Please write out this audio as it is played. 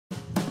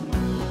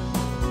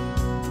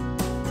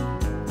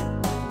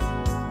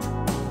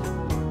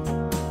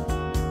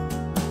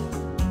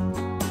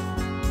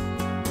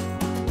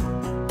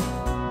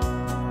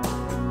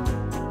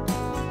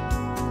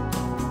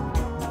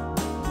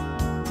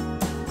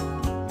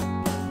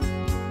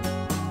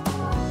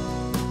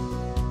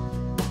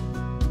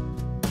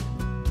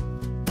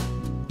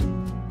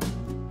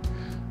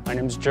My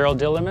name is Gerald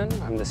Dilliman.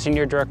 I'm the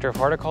Senior Director of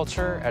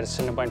Horticulture at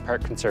Assiniboine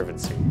Park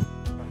Conservancy.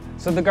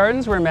 So the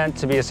gardens were meant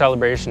to be a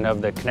celebration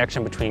of the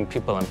connection between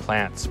people and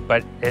plants,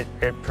 but it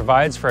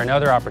provides for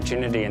another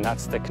opportunity, and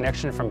that's the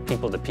connection from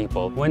people to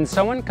people. When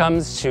someone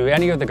comes to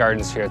any of the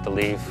gardens here at the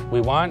Leaf, we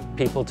want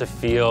people to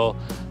feel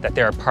that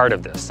they're a part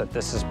of this, that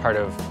this is part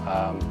of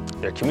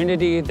their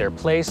community, their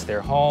place, their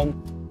home.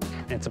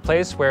 And it's a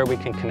place where we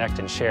can connect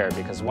and share,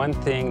 because one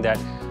thing that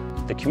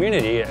the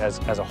community as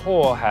a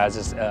whole has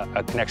is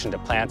a connection to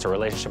plants, or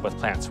relationship with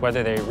plants,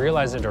 whether they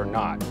realize it or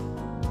not.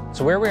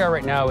 So where we are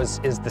right now is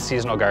the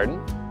seasonal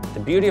garden. The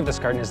beauty of this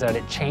garden is that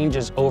it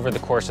changes over the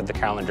course of the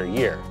calendar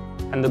year.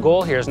 And the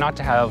goal here is not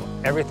to have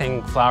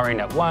everything flowering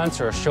at once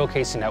or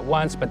showcasing at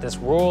once, but this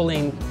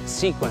rolling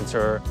sequence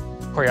or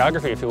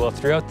choreography, if you will,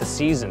 throughout the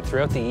season,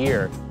 throughout the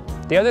year.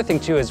 The other thing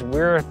too is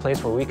we're a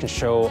place where we can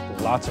show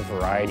lots of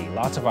variety,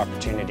 lots of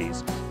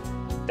opportunities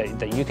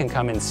that you can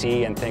come and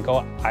see and think,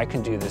 oh, I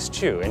can do this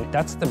too. And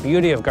that's the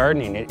beauty of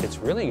gardening. It's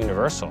really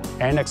universal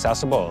and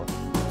accessible.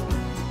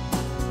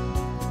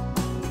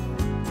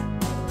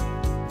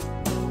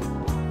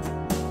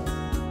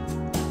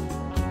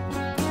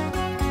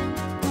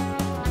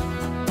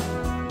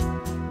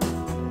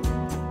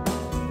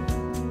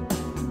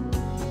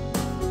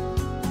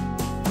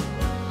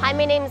 Hi,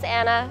 my name is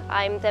Anna.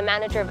 I'm the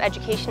Manager of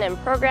Education and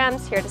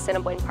Programs here at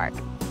Assiniboine Park.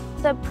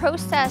 The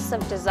process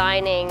of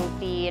designing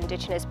the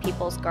Indigenous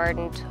Peoples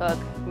Garden took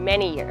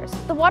many years.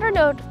 The water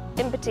node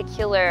in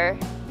particular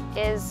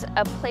is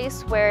a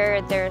place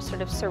where there's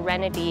sort of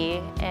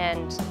serenity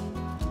and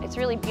it's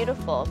really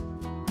beautiful.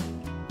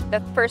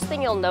 The first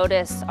thing you'll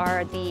notice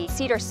are the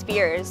cedar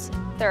spheres.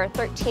 There are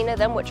 13 of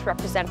them, which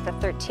represent the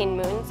 13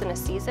 moons in a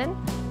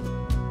season.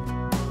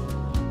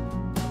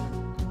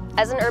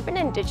 As an urban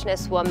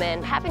Indigenous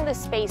woman, having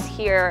this space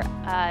here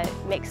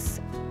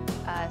makes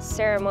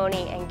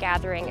ceremony and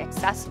gathering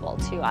accessible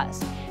to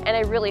us. And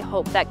I really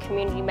hope that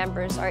community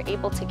members are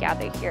able to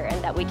gather here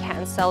and that we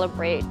can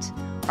celebrate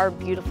our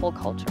beautiful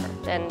culture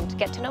and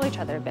get to know each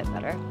other a bit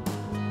better.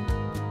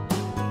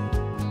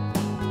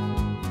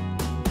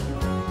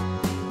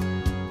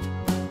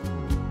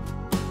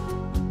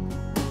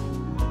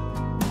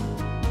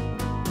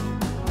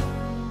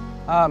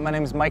 My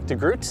name is Mike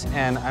DeGroot,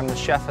 and I'm the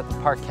chef at the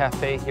Park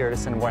Cafe here at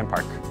Assiniboine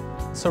Park.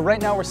 So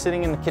right now we're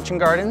sitting in the kitchen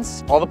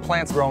gardens. All the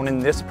plants grown in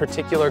this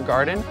particular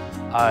garden,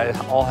 it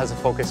all has a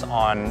focus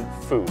on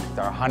food.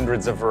 There are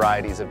hundreds of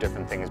varieties of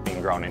different things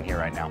being grown in here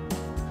right now.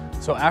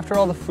 So after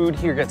all the food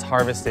here gets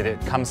harvested,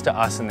 it comes to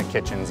us in the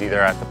kitchens,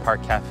 either at the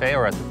Park Cafe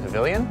or at the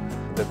pavilion.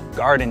 The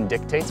garden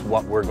dictates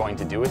what we're going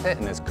to do with it,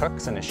 and as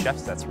cooks and as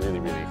chefs, that's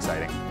really, really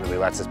exciting. It really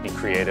lets us be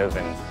creative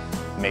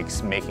and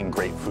makes making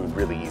great food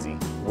really easy.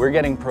 We're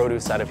getting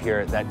produce out of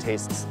here that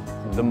tastes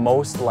the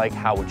most like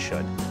how it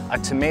should. A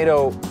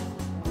tomato,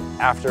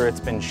 after it's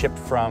been shipped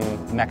from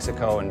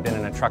Mexico and been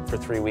in a truck for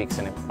 3 weeks,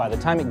 and by the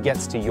time it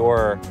gets to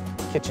your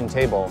kitchen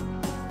table,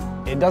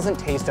 it doesn't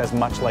taste as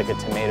much like a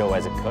tomato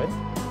as it could.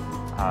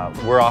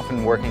 We're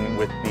often working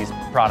with these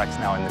products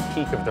now in the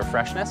peak of their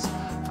freshness,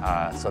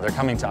 so they're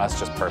coming to us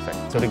just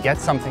perfect. So to get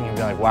something and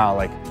be like, wow,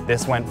 like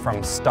this went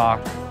from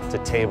stock to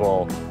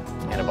table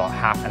in about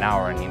half an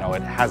hour, and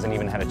it hasn't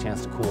even had a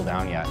chance to cool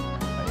down yet.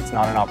 It's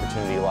not an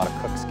opportunity a lot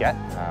of cooks get,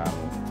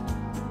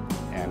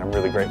 and I'm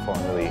really grateful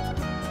and really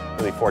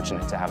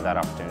fortunate to have that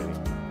opportunity.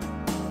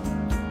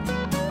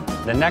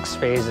 The next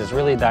phase is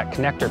really that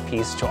connector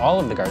piece to all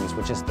of the gardens,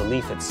 which is the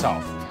leaf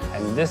itself.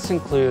 And this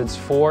includes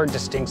 4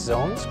 distinct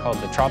zones called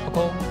the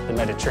tropical, the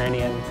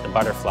Mediterranean, the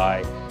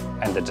butterfly,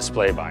 and the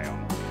display biome.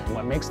 And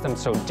what makes them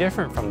so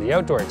different from the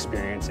outdoor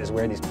experience is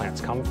where these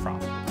plants come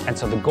from. And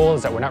so the goal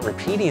is that we're not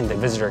repeating the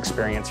visitor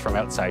experience from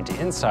outside to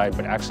inside,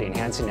 but actually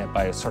enhancing it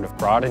by sort of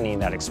broadening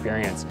that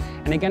experience.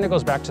 And again, it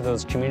goes back to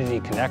those community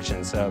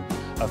connections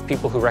of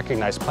people who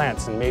recognize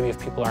plants. And maybe if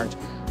people aren't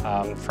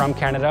from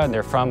Canada and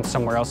they're from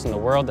somewhere else in the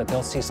world, that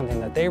they'll see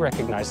something that they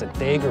recognize, that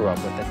they grew up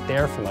with, that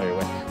they're familiar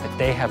with, that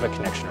they have a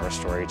connection or a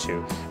story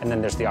to. And then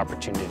there's the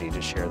opportunity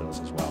to share those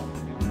as well.